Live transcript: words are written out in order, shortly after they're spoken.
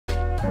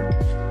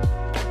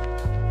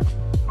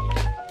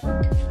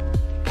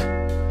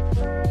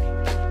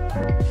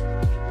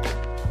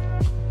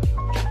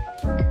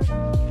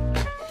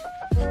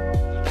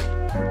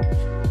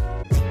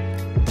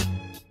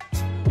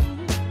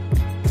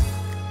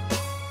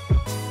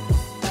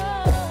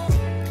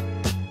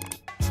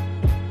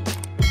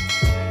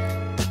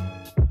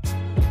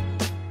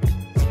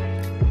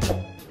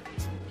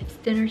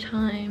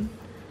time.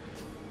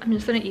 I'm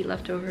just gonna eat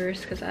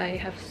leftovers because I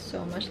have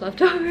so much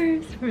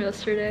leftovers from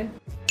yesterday.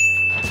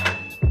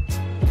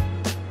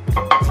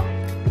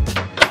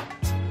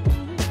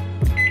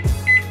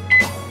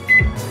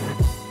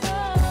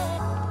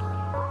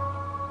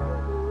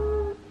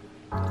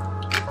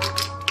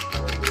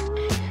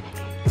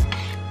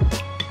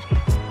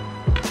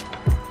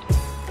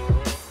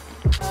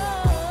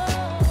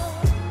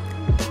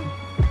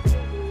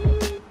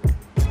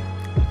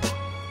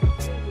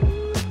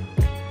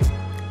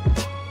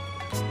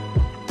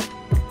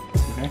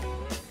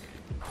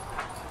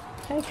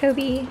 Hi,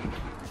 Kobe.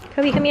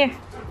 Kobe, come here.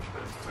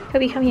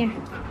 Kobe, come here.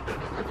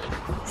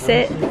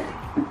 Sit.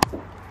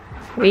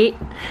 Wait.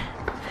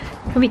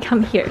 Kobe,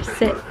 come here.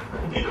 Sit.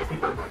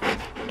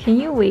 Can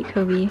you wait,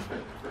 Kobe?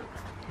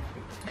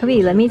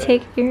 Kobe, let me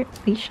take your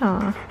leash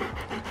off.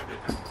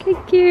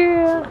 Good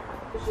girl.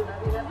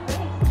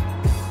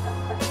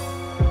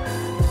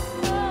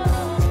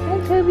 Hi,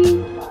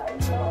 Kobe.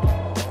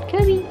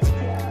 Kobe.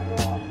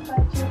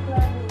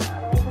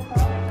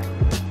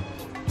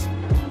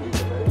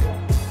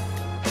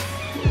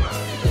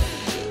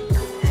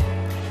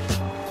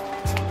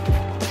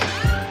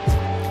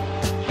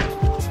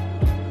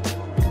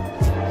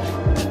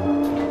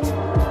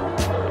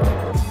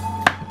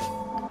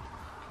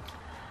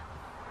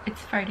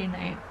 Friday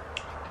night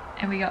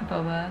and we got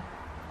boba.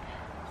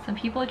 Some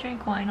people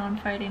drink wine on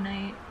Friday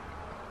night.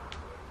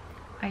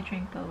 I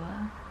drink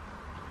boba.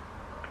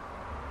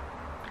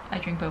 I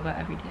drink boba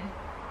every day.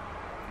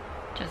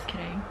 Just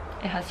kidding.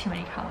 It has too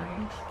many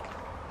calories.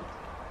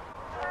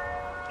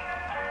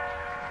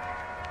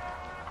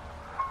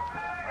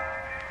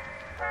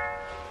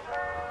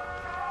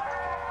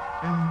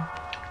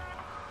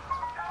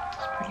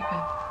 It's pretty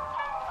good.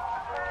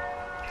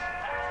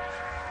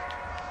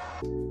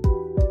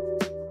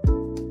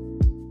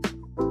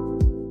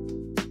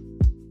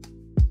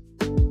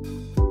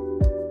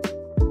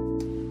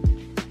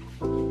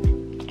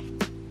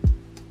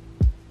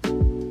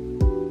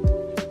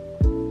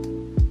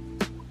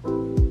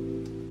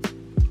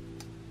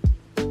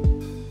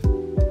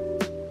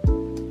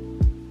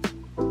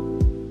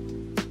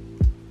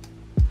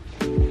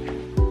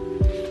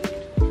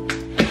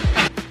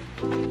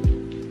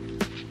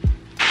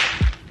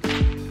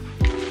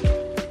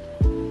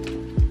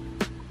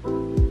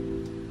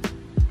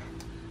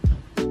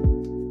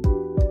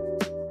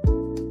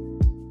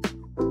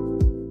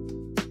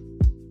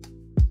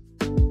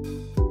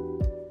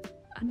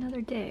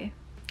 Another day,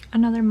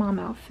 another mom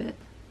outfit.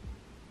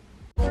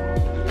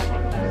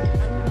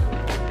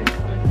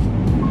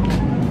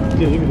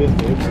 Dude, look at this,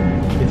 dude.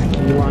 It's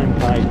key lime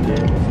pie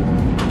dip.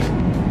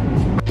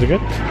 Is it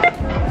good?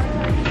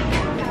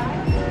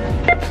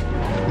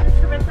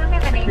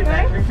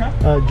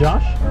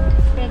 Josh?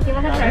 Thank you.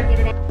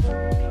 Today.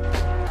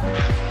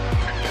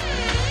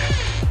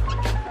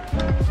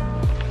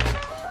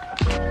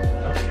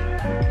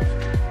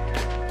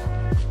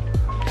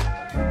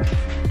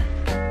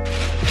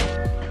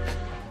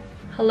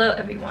 Hello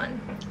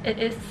everyone, it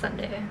is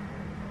Sunday.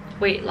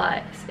 Wait,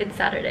 lies, it's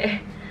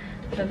Saturday.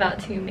 I'm about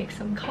to make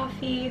some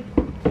coffee.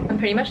 I'm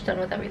pretty much done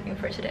with everything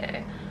for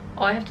today.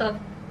 All I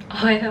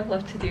have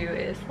left to do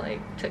is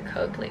like to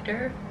cook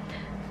later,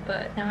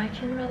 but now I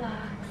can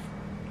relax.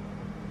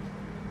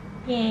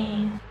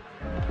 Yay.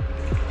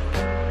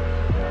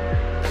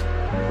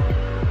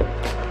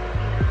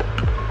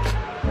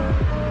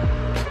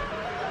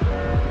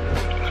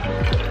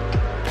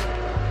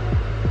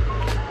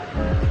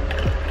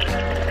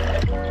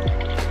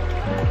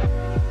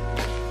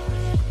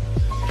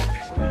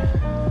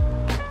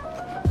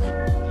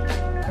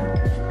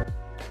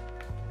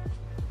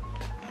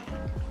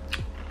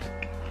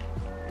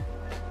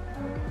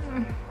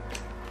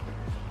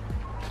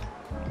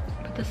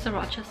 The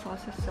sriracha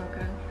sauce is so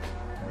good.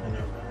 I know,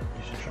 man.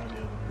 You should try the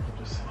other one. I'm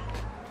just saying.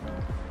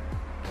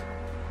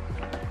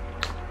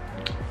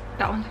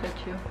 That one's good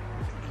too.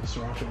 The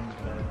sriracha one's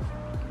bad.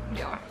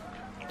 Yeah.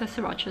 The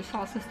sriracha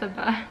sauce is the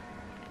best.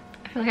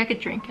 I feel like I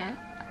could drink it.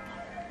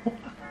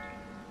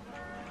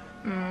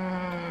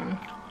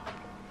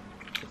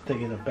 It's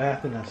taking a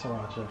bath in that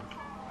sriracha.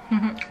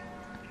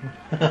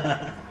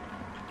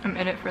 I'm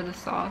in it for the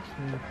sauce.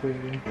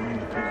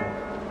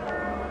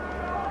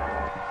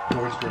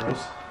 Doors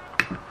Girls.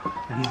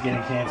 And he's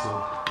getting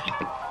canceled.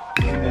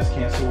 You think that's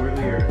cancel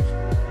worthy or?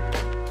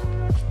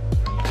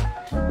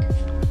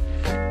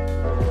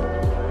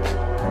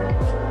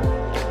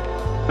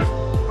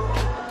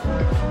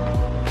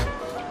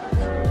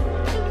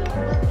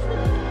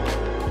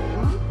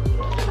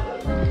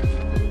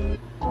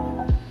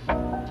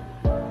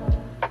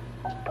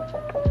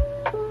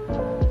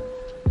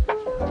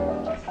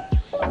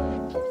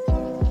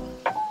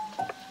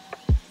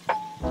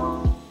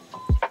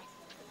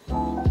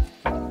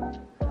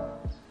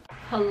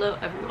 Hello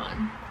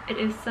everyone, it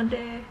is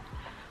Sunday.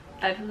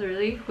 I've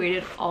literally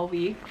waited all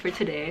week for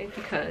today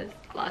because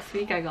last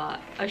week I got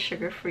a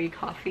sugar-free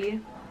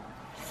coffee.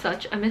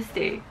 Such a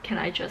mistake, can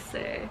I just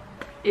say.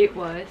 It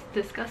was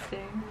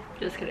disgusting.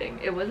 Just kidding,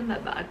 it wasn't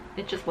that bad,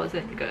 it just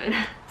wasn't good.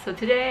 So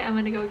today I'm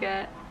gonna go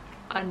get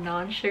a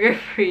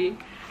non-sugar-free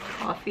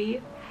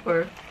coffee,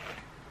 or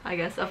I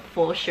guess a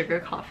full sugar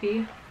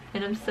coffee,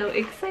 and I'm so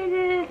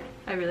excited.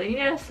 I really need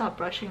to stop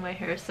brushing my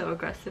hair so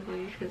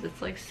aggressively because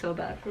it's like so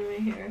bad for my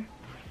hair.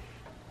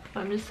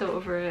 I'm just so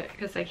over it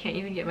because I can't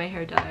even get my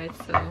hair dyed,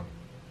 so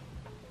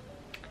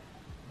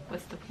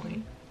what's the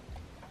point?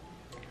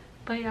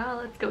 But yeah,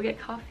 let's go get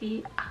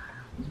coffee.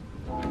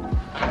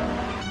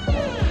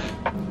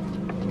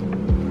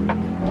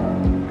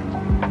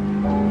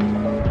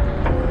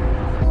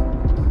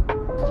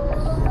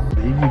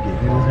 Did you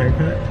give me this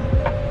haircut?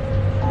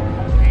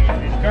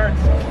 These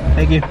cards.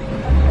 Thank you.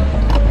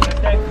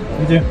 Okay.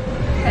 You too.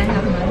 I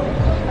have mine.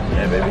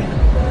 Yeah, baby.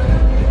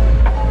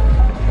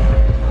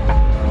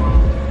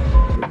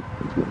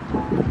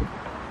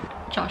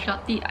 Josh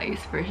got the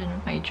ice version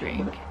of my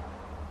drink.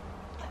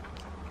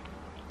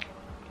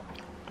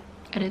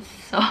 It is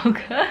so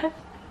good.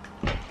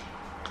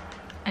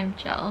 I'm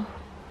gel.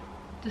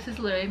 This is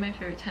literally my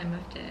favorite time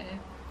of day,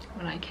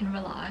 when I can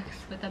relax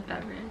with a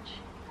beverage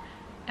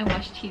and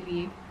watch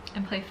TV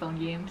and play phone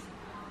games.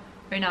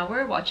 Right now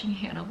we're watching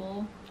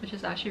Hannibal, which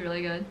is actually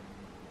really good.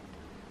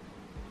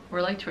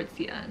 We're like towards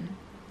the end.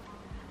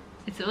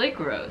 It's really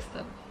gross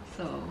though,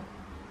 so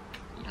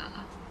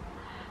yeah.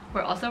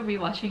 We're also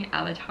rewatching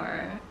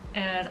Avatar,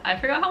 and I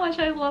forgot how much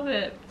I love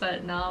it,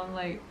 but now I'm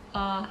like,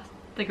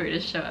 the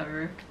greatest show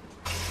ever.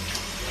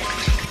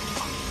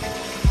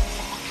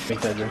 Make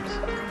that drinks.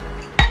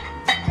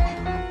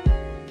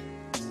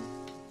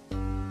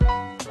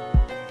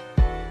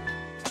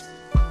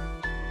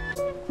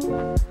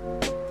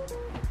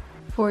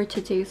 For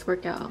today's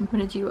workout, I'm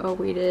gonna do a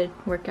weighted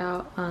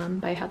workout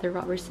by Heather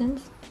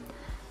Robertson's.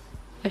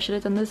 I should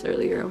have done this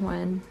earlier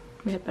when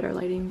we had better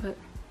lighting, but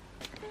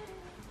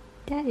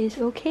that is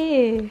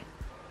okay.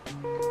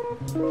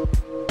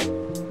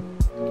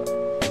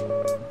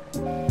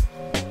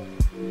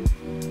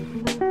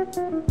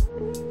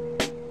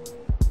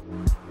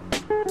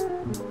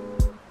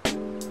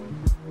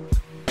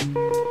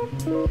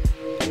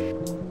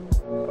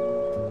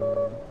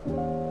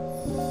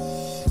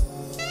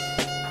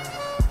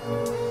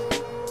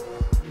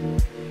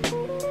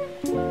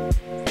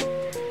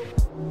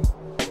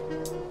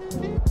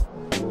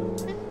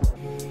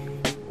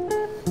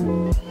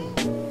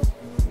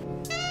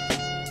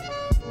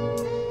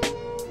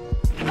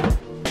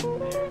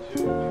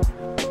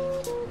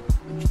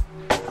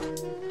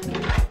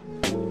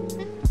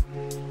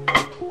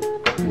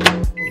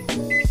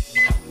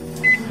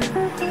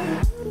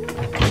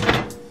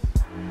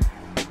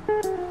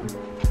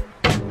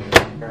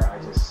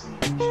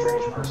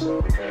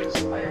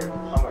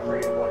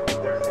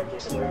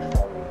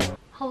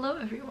 Hello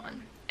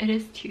everyone, it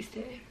is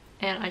Tuesday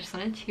and I just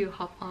wanted to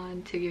hop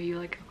on to give you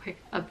like a quick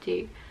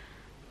update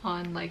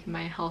on like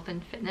my health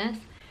and fitness.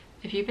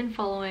 If you've been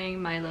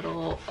following my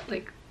little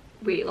like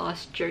weight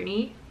loss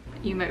journey,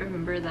 you might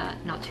remember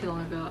that not too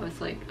long ago I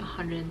was like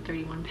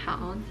 131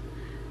 pounds,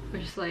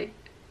 which is like,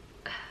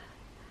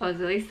 I was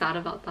really sad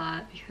about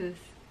that because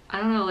I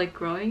don't know, like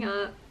growing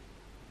up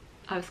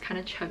I was kind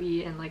of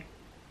chubby and like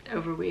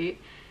overweight,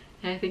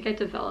 and I think I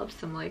developed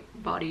some like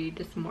body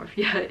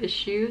dysmorphia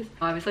issues.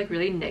 I was like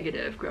really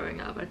negative growing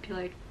up. I'd be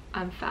like,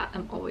 I'm fat,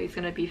 I'm always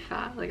gonna be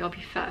fat, like I'll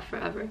be fat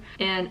forever.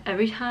 And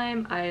every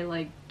time I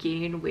like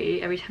gain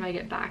weight, every time I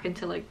get back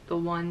into like the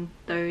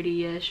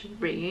 130-ish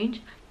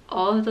range,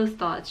 all of those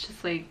thoughts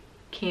just like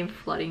came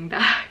flooding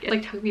back. It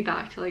like took me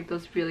back to like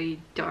those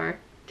really dark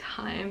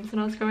times when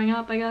I was growing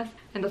up, I guess.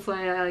 And that's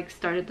why I like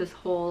started this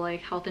whole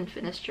like health and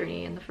fitness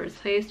journey in the first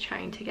place,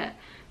 trying to get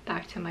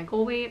back to my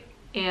goal weight.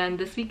 And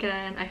this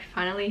weekend I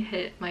finally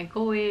hit my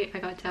goal weight. I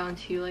got down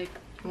to like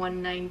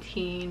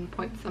 119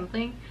 point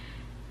something,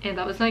 and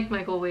that was like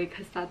my goal weight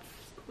because that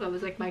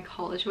was like my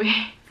college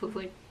weight. So I was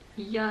like,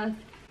 yes.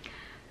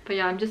 But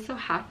yeah, I'm just so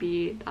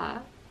happy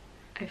that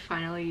I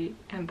finally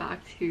am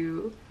back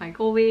to my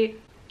goal weight,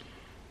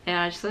 and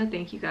I just want to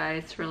thank you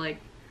guys for like,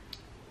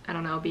 I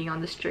don't know, being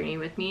on this journey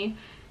with me.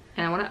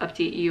 And I want to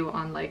update you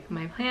on like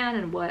my plan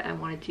and what I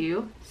want to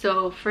do.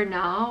 So for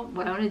now,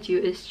 what I want to do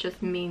is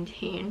just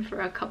maintain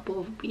for a couple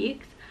of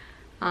weeks.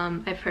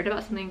 I've heard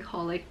about something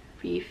called like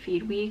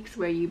refeed weeks,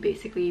 where you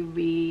basically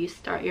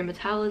restart your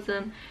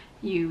metabolism.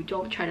 You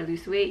don't try to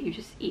lose weight, you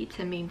just eat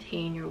to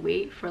maintain your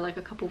weight for like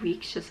a couple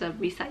weeks, just to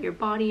reset your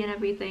body and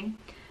everything.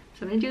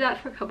 So I'm gonna do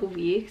that for a couple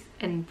weeks,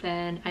 and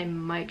then I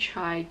might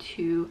try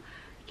to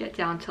get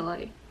down to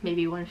like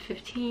maybe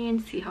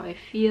 115, see how I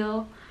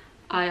feel.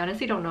 I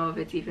honestly don't know if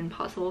it's even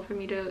possible for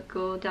me to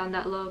go down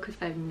that low, because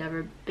I've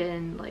never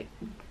been like,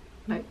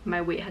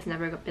 my weight has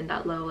never been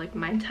that low like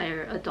my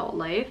entire adult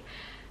life.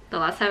 The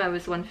last time I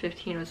was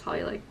 115 was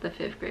probably like the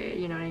 5th grade,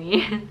 you know what I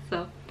mean?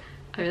 So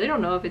I really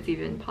don't know if it's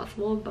even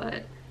possible,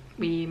 but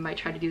we might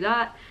try to do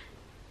that.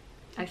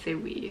 I say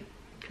we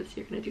because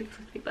you're gonna do this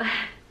with me. But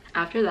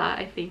after that,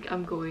 I think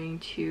I'm going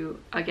to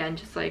again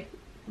just like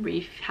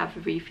have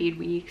refeed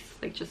weeks,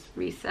 like just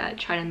reset,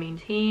 try to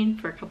maintain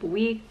for a couple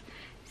weeks,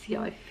 see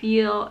how I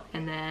feel,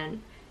 and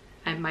then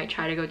I might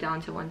try to go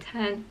down to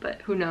 110,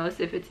 but who knows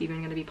if it's even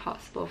going to be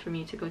possible for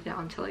me to go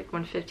down to like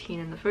 115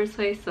 in the first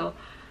place. So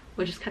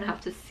we'll just kind of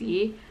have to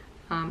see.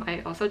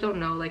 I also don't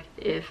know like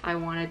if I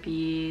want to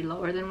be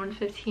lower than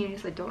 115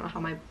 because I don't know how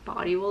my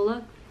body will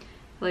look.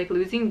 Like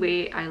losing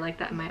weight, I like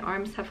that my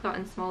arms have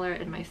gotten smaller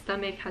and my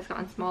stomach has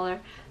gotten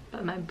smaller,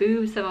 but my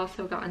boobs have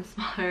also gotten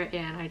smaller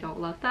and I don't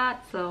love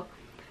that. So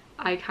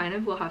I kind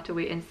of will have to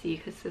wait and see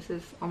because this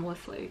is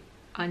almost like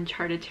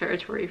uncharted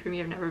territory for me.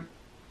 I've never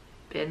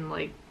been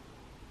like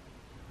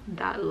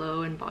that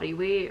low in body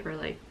weight or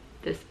like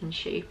this in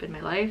shape in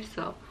my life.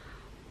 So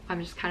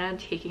I'm just kind of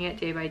taking it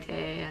day by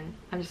day, and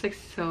I'm just like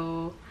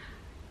so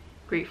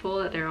grateful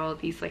that there are all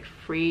these like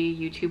free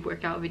YouTube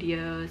workout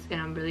videos,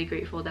 and I'm really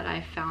grateful that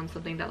I found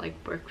something that like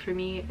worked for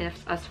me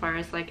as far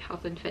as like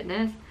health and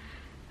fitness,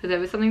 because it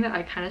was something that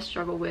I kind of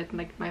struggled with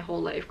like my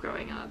whole life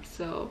growing up.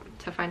 So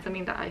to find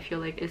something that I feel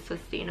like is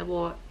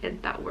sustainable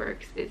and that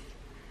works is,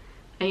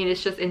 I mean,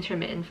 it's just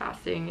intermittent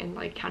fasting and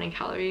like counting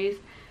calories,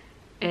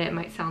 and it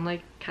might sound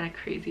like kind of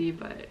crazy,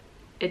 but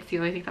it's the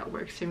only thing that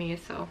works for me.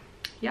 So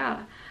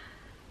yeah,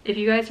 if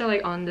you guys are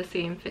like on the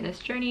same fitness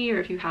journey, or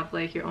if you have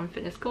like your own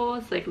fitness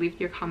goals, like leave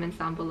your comments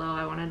down below.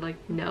 I want to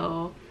like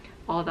know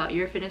all about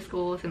your fitness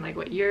goals and like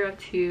what you're up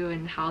to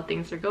and how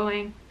things are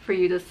going for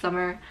you this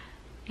summer.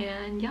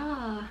 And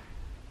yeah,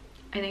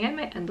 I think I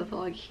might end the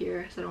vlog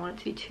here because I don't want it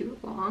to be too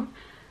long.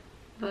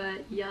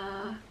 But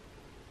yeah,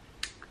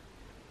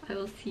 I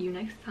will see you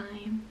next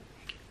time.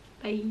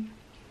 Bye.